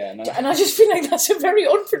you. Yeah, no. And I just feel like that's a very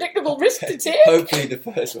unpredictable risk to take. Hopefully the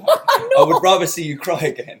first one. I would rather see you cry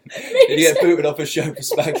again than you get booted off a show for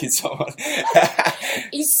smacking someone.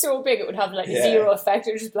 He's so big it would have like zero effect.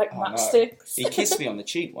 It would just be like matchsticks. He kissed me on the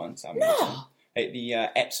cheek once. At the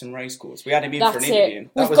Epsom Racecourse. We had him in That's for an interview.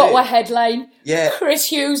 We've got our headline. Yeah. Chris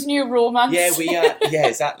Hughes' new romance. Yeah,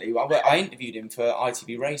 exactly. I interviewed him for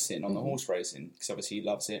ITV Racing on the horse racing because obviously he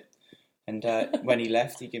loves it. And when he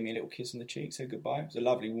left, he gave me a little kiss on the cheek, said goodbye. It was a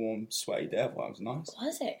lovely, warm, sweaty day. It was nice.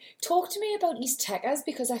 Was it? Talk to me about his techers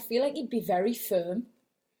because I feel like he'd be very firm.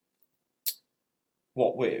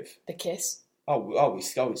 What with? The kiss.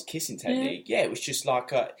 His kissing technique. Yeah, it was just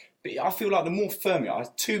like but I feel like the more firm you are,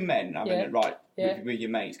 two men having it right with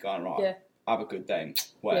your mates going, right, have a good day,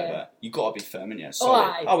 whatever. Yeah. You got to be firm, innit?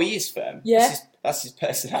 Solid. He is firm. Yeah. That's his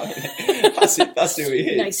personality. that's who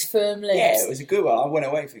he is. Nice firm lips. Yeah, it was a good one. I went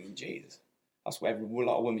away thinking, Jesus, that's what a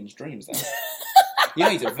lot of women's dreams, though. You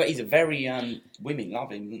know, he's a very women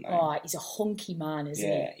love him, don't they? Oh, he's a hunky man, isn't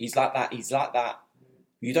he? Yeah, he's like that.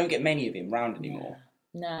 You don't get many of him round anymore.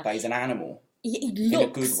 Nah. But he's an animal. He looks, in a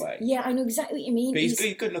good way. Yeah, I know exactly what you mean. But he's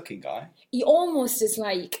a good looking guy. He almost is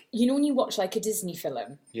like, you know when you watch like a Disney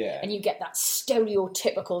film and you get that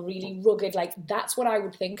stereotypical, really rugged, like that's what I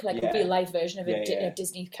would think like would be a live version of a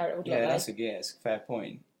Disney character would look like. That's a fair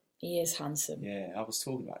point. He is handsome. Yeah, I was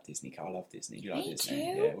talking about Disney. I love Disney. You like Me Disney?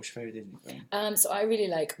 too. Yeah, what's your favourite Disney film? So I really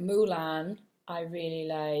like Mulan. I really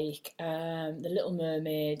like The Little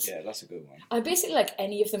Mermaid. Yeah, that's a good one. I basically like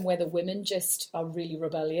any of them where the women just are really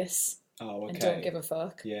rebellious. Oh, okay. And don't give a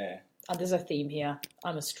fuck. Yeah. And there's a theme here.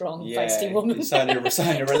 I'm a strong, feisty woman. It's something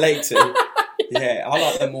to relate to. Yeah, I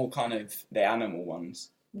like the more kind of the animal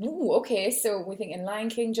ones. Ooh, okay. So we're thinking Lion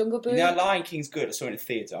King, Jungle Book. Yeah, Lion King's good. I saw it in the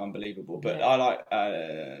theatre, unbelievable. But I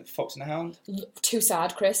like Fox and the Hound. Too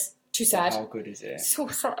sad, Chris. Too sad. How good is it? So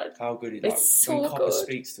sad. How good is it? It's so when Copper good.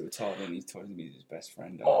 speaks to a child and he's telling me he's his best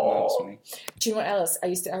friend. Oh. Me. Do you know what else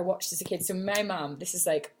I watched as a kid? So my mum, this is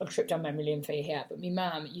like a trip down memory lane for you here, but my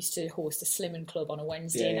mum used to host a slimming club on a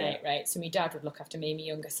Wednesday night, right? So my dad would look after me and my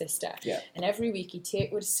younger sister. Yeah. And every week he'd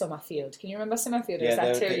take her to Summerfield. Can you remember Summerfield? Yeah,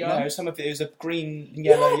 that too young? No, Summerfield. It was a green,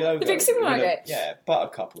 yellow logo. The big supermarket.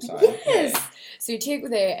 Buttercup or something. Yes. Yeah. So you'd take her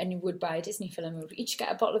there and you would buy a Disney film and we'd each get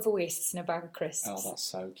a bottle of Oasis and a bag of crisps. Oh, that's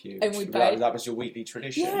so cute. And we'd buy... That was your weekly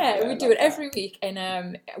tradition. Yeah, we'd do it every week.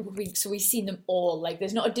 And we've seen them all. Like,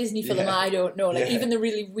 there's not a Disney film I don't know. Like, even the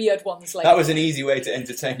really weird ones. Like, that was an easy way to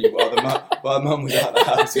entertain you while mum was out the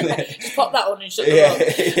house. Just pop that on and shut the door.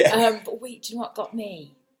 Yeah. But wait, do you know what got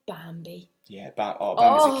me? Bambi. Yeah, Bambi's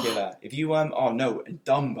a killer. If you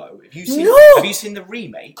Dumbo. Have you seen the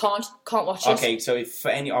remake? Can't watch it. Okay, so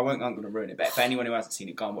I'm going to ruin it. But for anyone who hasn't seen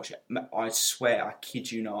it, go and watch it. I swear, I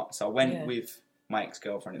kid you not. So I went with my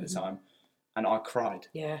ex-girlfriend at the time, and I cried.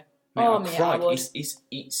 Yeah. Mate, I cried.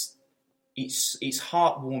 It's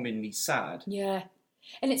heartwarmingly sad. Yeah.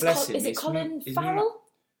 And is it Colin Farrell?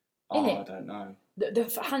 I don't know.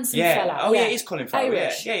 The handsome fella. Oh yeah, it is Colin Farrell.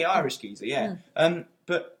 Irish. Yeah, Irish geezer. Yeah.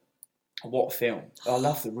 But what film? I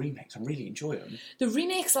love the remakes. I really enjoy them. The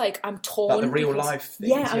remakes, like, I'm torn. Like the real life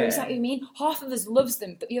things. Yeah, I know exactly what you mean. Half of us loves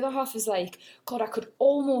them, but the other half is like, God, I could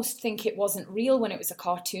almost think it wasn't real when it was a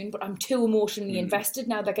cartoon, but I'm too emotionally invested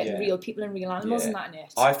now. They're getting real people and real animals and that in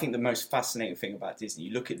it. I think the most fascinating thing about Disney,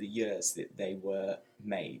 you look at the years that they were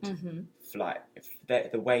made. Like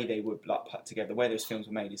the way they were like put together, the way those films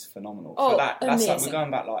were made is phenomenal. Oh, that's amazing. like we're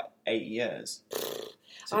going back like 80 years.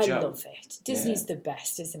 I love it. Disney's the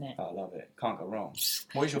best, isn't it? I love it. Can't go wrong.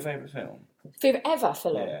 What is your favourite film? Favourite ever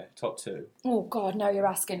film? Yeah, top 2. Oh God, now you're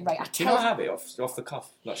asking. Right, Do you not have it off the cuff,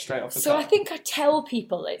 like straight off the cuff? So I think I tell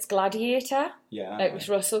people it's Gladiator. Yeah. Like with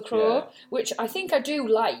Russell Crowe, which I think I do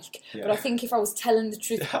like, but I think if I was telling the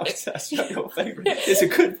truth... That's not your favourite. It's a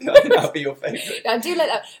good film. I think that'd be your favourite. I do like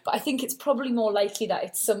that, but I think it's probably more likely that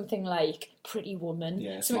it's something like Pretty Woman.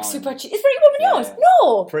 Yeah, something super cheap. Is Pretty Woman yours?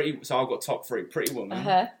 No! So I've got top 3. Pretty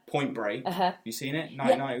Woman, Point Break. You seen it?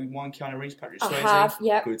 1991, Keanu Reeves, Patrick Swayze. I have,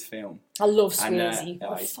 yeah. Good film. I love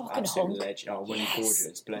Swayze. He's fucking absolute hunk. legend. Oh, Winnie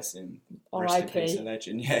Gorgeous, bless him. R.I.P. A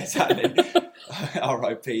legend. Yeah, exactly.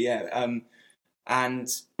 R.I.P. Yeah. And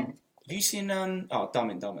have you seen Dumb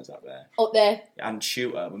and Dumber's up there? Up there. And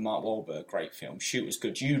Shooter with Mark Wahlberg, great film. Shooter's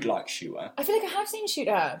good. You'd like Shooter. I feel like I have seen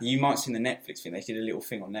Shooter. You might have seen the Netflix thing. They did a little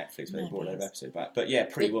thing on Netflix where they brought their episode back. But yeah,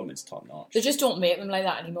 Pretty Woman's top notch. They just don't make them like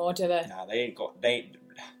that anymore, do they? No, they ain't got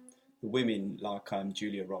the women like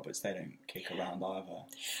Julia Roberts, they don't kick around either.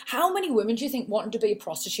 How many women do you think wanted to be a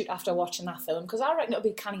prostitute after watching that film? Because I reckon it'll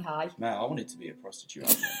be canny high. No, I wanted to be a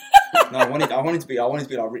prostitute. No, I wanted to be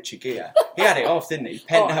like Richard Gere. He had it off, didn't he?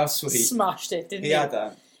 Penthouse Suite. Smashed it, didn't he? He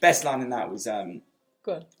had best line in that was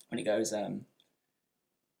Good. When he goes,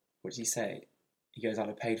 what does he say? He goes, I'd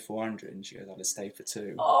have paid 400, and she goes, I'd have stayed for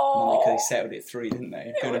 2. Oh, and they settled it 3, didn't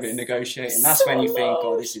they? Going to be negotiating. That's when you think,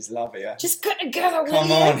 oh, this is love here. Just get together,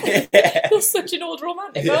 Come on. Yeah. You're such an old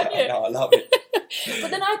romantic, aren't you? No, I love it.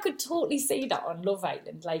 But then I could totally see that on Love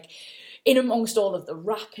Island, like in amongst all of the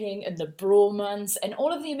rapping and the bromance and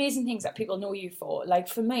all of the amazing things that people know you for. Like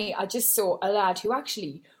for me, I just saw a lad who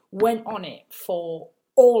actually went on it for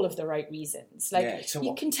all of the right reasons. Like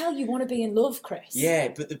you can tell you want to be in love, Chris. Yeah,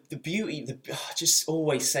 but the beauty, I just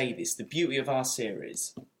always say this, the beauty of our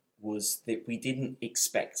series was that we didn't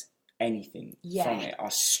expect anything from it. I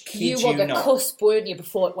kid you were the not. cusp, weren't you,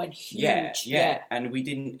 before it went huge? Yeah. And we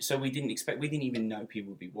didn't even know people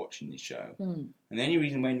would be watching this show. And the only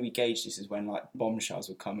reason when we gauged this is when like bombshells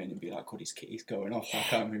would come in and be like, God, he's going off. I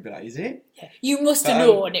can't remember, like, is it? Yeah. You must have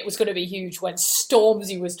known it was going to be huge when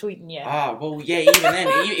Stormzy was tweeting you. Well, yeah, even then,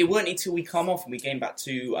 it weren't until we come off and we came back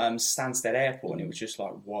to Stansted Airport and it was just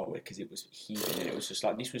like, whoa, because it was heaving and it was just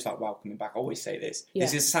like, this was like welcoming back. I always say this. Yeah.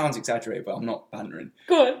 This sounds exaggerated, but I'm not bantering.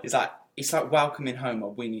 Good. It's like welcoming home a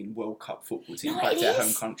winning World Cup football team back to their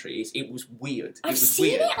home country. It was weird. I've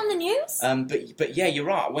seen it on the news. But yeah, you're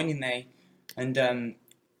right. I went in there and,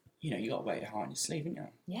 you got to wear your heart on your sleeve, haven't you?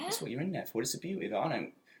 Yeah. That's what you're in there for. It's the beauty of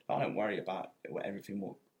it. I don't worry about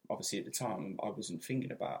everything. Obviously, at the time, I wasn't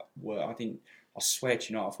thinking about work. I swear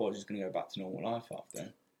to you, I thought I was just going to go back to normal life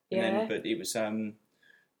after. But it was,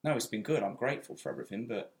 it's been good. I'm grateful for everything,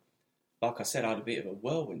 but like I said, I had a bit of a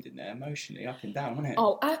whirlwind in there, emotionally, up and down, wasn't it?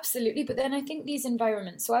 Oh, absolutely. But then I think these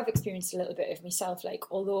environments, so I've experienced a little bit of myself, like,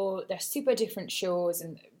 although they're super different shows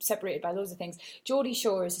and separated by loads of things, Geordie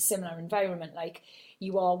Shore is a similar environment. Like,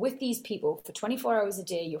 you are with these people for 24 hours a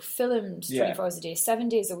day, you're filmed 24 hours a day, 7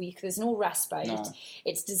 days a week, there's no respite. No.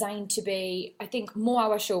 It's designed to be, I think more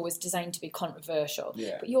our show was designed to be controversial,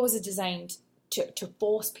 but yours are designed to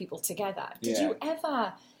force people together. Did you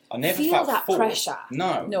ever... I never feel felt that pressure?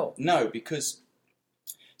 No, because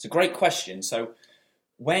it's a great question. So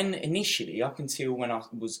when initially, up until when I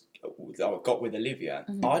got with Olivia,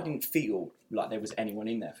 I didn't feel like there was anyone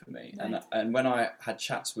in there for me. Right. And when I had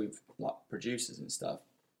chats with like producers and stuff,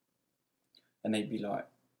 and they'd be like,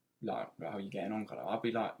 how are you getting on? I'd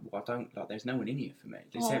be like, well, I don't like. There's no one in here for me.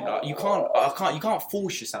 They said like, you can't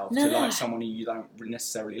force yourself to like someone who you don't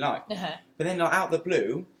necessarily like. But then like out of the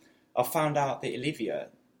blue, I found out that Olivia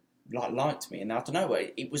liked me, and I don't know,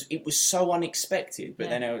 it was so unexpected, but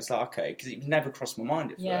then I was like, okay, because it never crossed my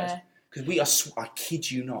mind at first, because I kid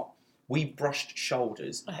you not, we brushed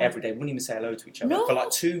shoulders every day, wouldn't even say hello to each other for like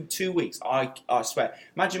two weeks. I swear,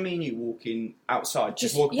 imagine me and you walking outside,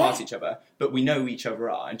 just walking past each other, but we know who each other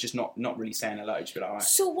are, and just not really saying hello, just be like, all right.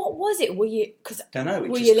 So what was it? Were you, because don't know,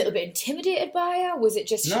 were you a little bit intimidated by her? Was it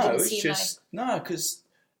just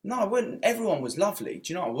No, I weren't. Everyone was lovely.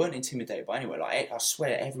 Do you know? I weren't intimidated by anyone. Like I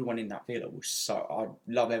swear, everyone in that villa was so.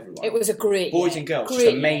 I love everyone. It was a great boys and girls, just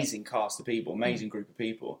amazing cast of people, amazing group of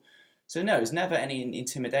people. So no, it was never any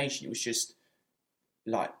intimidation. It was just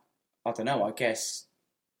like I don't know. I guess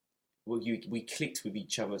we clicked with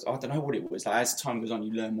each other's. I don't know what it was. Like as time goes on,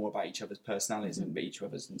 you learn more about each other's personalities and each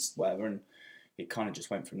other's and whatever, and it kind of just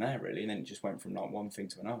went from there really. And then it just went from like one thing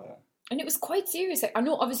to another. And it was quite serious. Like, I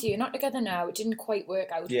know, obviously, you're not together now. It didn't quite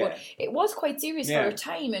work out. But it was quite serious for a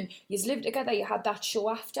time. And you lived together. You had that show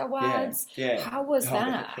afterwards. Yeah. How was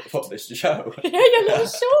that? What, this show? Yeah, your little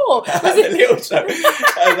show. Was it a little show?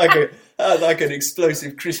 That was like an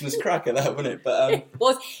explosive Christmas cracker, that, wasn't it? But it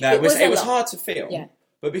was. No, it was hard to film. Yeah.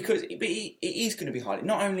 But because it is going to be hard.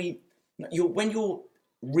 Not only when you're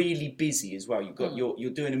really busy as well. You're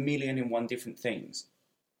doing 1,000,001 different things.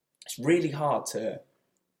 It's really hard to.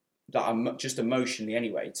 Like, just emotionally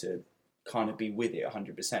anyway, to kind of be with it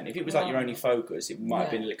 100%. If it was like your only focus, it might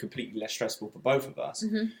have been completely less stressful for both of us.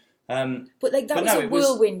 But like that was a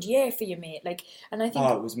whirlwind year for you, mate. Like, and I think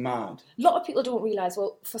it was mad. A lot of people don't realise.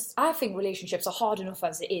 Well, I think relationships are hard enough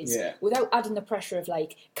as it is, without adding the pressure of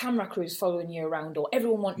like camera crews following you around, or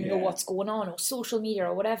everyone wanting to know what's going on, or social media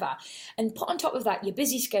or whatever. And put on top of that your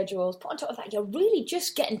busy schedules. Put on top of that you're really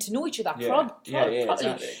just getting to know each other properly.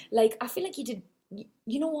 Exactly. Like I feel like you did.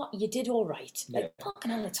 You know what? You did all right. Like,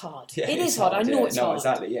 fucking hell, it's hard. It is hard. I know it's hard. No,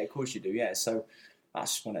 exactly. Yeah, of course you do. Yeah, so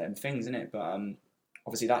that's just one of them things, isn't it? But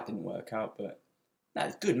obviously that didn't work out. But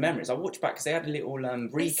that's good memories. I watched back because they had a little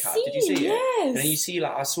recap. Did you see it? Yes. And then you see,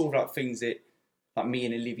 like, I saw like things that like me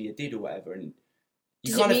and Olivia did or whatever, and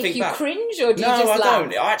Does it make you cringe, or do you just laugh? No, I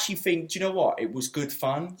don't. I actually think, do you know what? It was good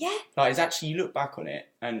fun. Yeah. Like, it's actually, you look back on it,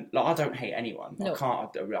 and like, I don't hate anyone. No. I can't.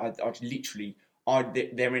 I literally,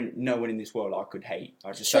 there ain't no one in this world I could hate.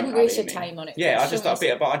 I just shouldn't waste your time on it. Yeah, I just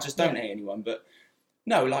don't hate anyone. But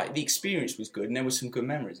no, like, the experience was good, and there was some good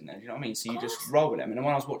memories in there. Do you know what I mean? So you just roll with them. And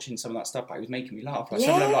when I was watching some of that stuff back, it was making me laugh. Like,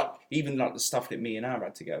 some of them, like, even like the stuff that me and her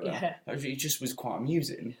had together, it just was quite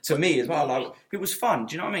amusing to me as well. Like, it was fun.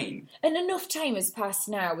 Do you know what I mean? And enough time has passed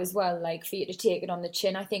now as well, like, for you to take it on the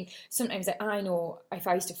chin. I think sometimes, like, I know if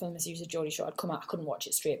I used to film a series of Geordie Shore, I'd come out, I couldn't watch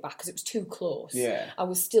it straight back because it was too close. Yeah. I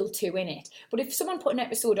was still too in it. But if someone put an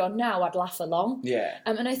episode on now, I'd laugh along. Yeah.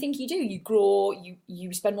 And I think you do. You grow,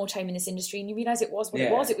 you spend more time in this industry, and you realise it was what it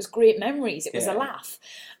was. It was great memories. It was a laugh.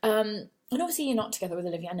 And obviously you're not together with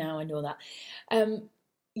Olivia now, I know that.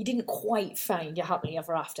 You didn't quite find your happily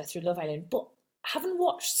ever after through Love Island, but having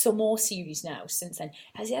watched some more series now since then,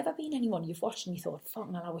 has there ever been anyone you've watched and you thought, fuck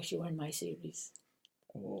man, I wish you were in my series?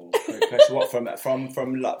 Oh, great question. What, from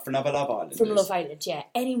another Love Island? From Love Island, yeah.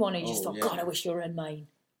 Anyone who just thought, God, I wish you were in mine.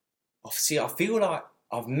 See, I feel like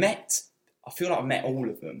I've met all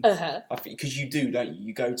of them. Because you do, don't you?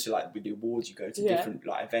 You go to, like, with the awards, you go to different,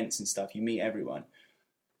 like, events and stuff. You meet everyone.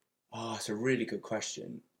 Oh, it's a really good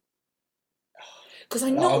question. Because I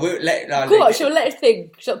know. Go on, she'll let it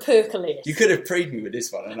think. She'll percolate. You could have preed me with this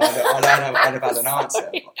one, and I'd have had an answer.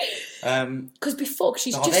 Because before,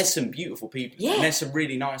 there's some beautiful people. Yeah. And there's some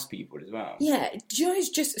really nice people as well. Yeah. Do you know, it's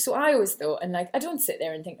just, so I always thought, and like, I don't sit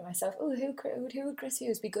there and think to myself, oh, who would Chris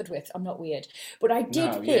Hughes be good with? I'm not weird. But I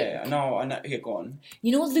did think. Yeah, I know. Here, go on.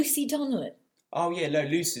 You know Lucy Donnellan? Oh, yeah,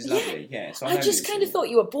 Lucy's lovely, yeah. So I just kind of thought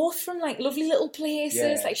you were both from, like, lovely little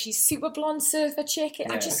places. Like, she's super blonde surfer chick.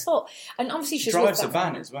 I just thought, and obviously she drives a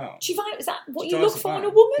van as well. Is that what you look for in a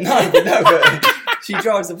woman? No, but she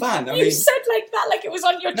drives a van. I mean, you said like that, like it was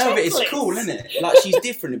on your checklist. No, but it's cool, isn't it? Like, she's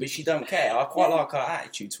different, but she don't care. I quite like her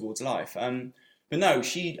attitude towards life. But no,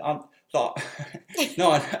 she... no, Go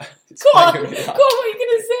on, what are you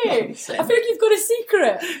going to say? I feel like you've got a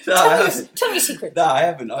secret. Tell me a secret. No, I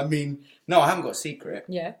haven't. I mean, no, I haven't got a secret.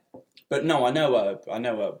 Yeah. But no, I know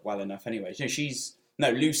her well enough anyway. You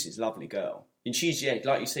know, Lucy's a lovely girl. And she's,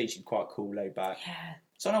 like you say, she's quite cool, laid back. Yeah.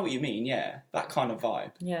 So I know what you mean, yeah. That kind of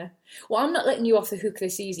vibe. Yeah. Well, I'm not letting you off the hook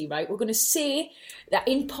this easy, right? We're going to say that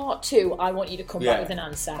in part 2, I want you to come back with an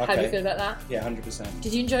answer. Okay. How do you feel about that? Yeah, 100%.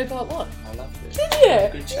 Did you enjoy part 1? I loved it. Did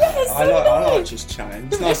you? Good chat. Yes, I like just chatting.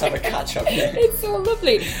 It's nice to have a catch up here. It's so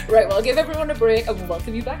lovely. Right, well, I'll give everyone a break and we'll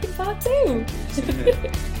welcome you back in part 2.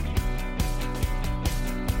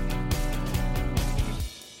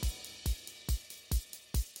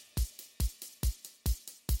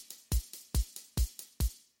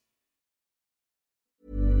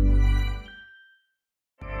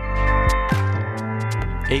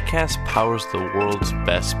 Acast powers the world's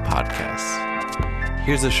best podcasts.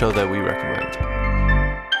 Here's a show that we recommend.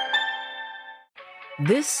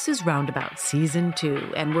 This is Roundabout Season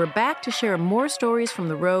 2, and we're back to share more stories from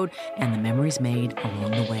the road and the memories made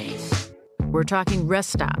along the way. We're talking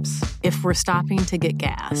rest stops, if we're stopping to get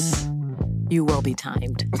gas. You will be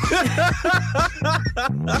timed.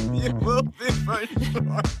 You will be for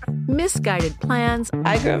sure. Misguided plans.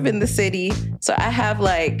 I grew up in the city, so I have,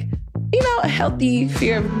 like, you know, a healthy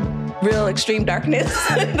fear of real extreme darkness.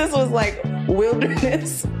 This was like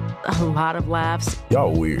wilderness. A lot of laughs.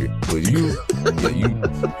 Y'all weird, but you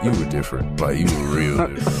were different. Like, you were real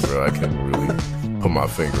different, bro. I can't really put my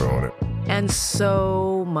finger on it. And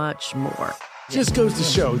so much more. Just goes to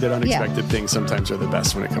show that unexpected things sometimes are the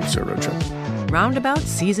best when it comes to a road trip. Roundabout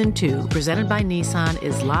Season 2, presented by Nissan,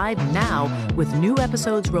 is live now with new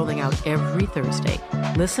episodes rolling out every Thursday.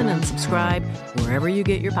 Listen and subscribe wherever you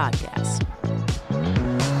get your podcasts.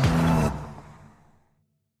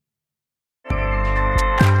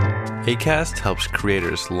 Acast helps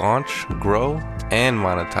creators launch, grow, and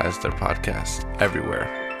monetize their podcasts everywhere.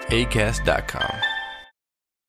 Acast.com.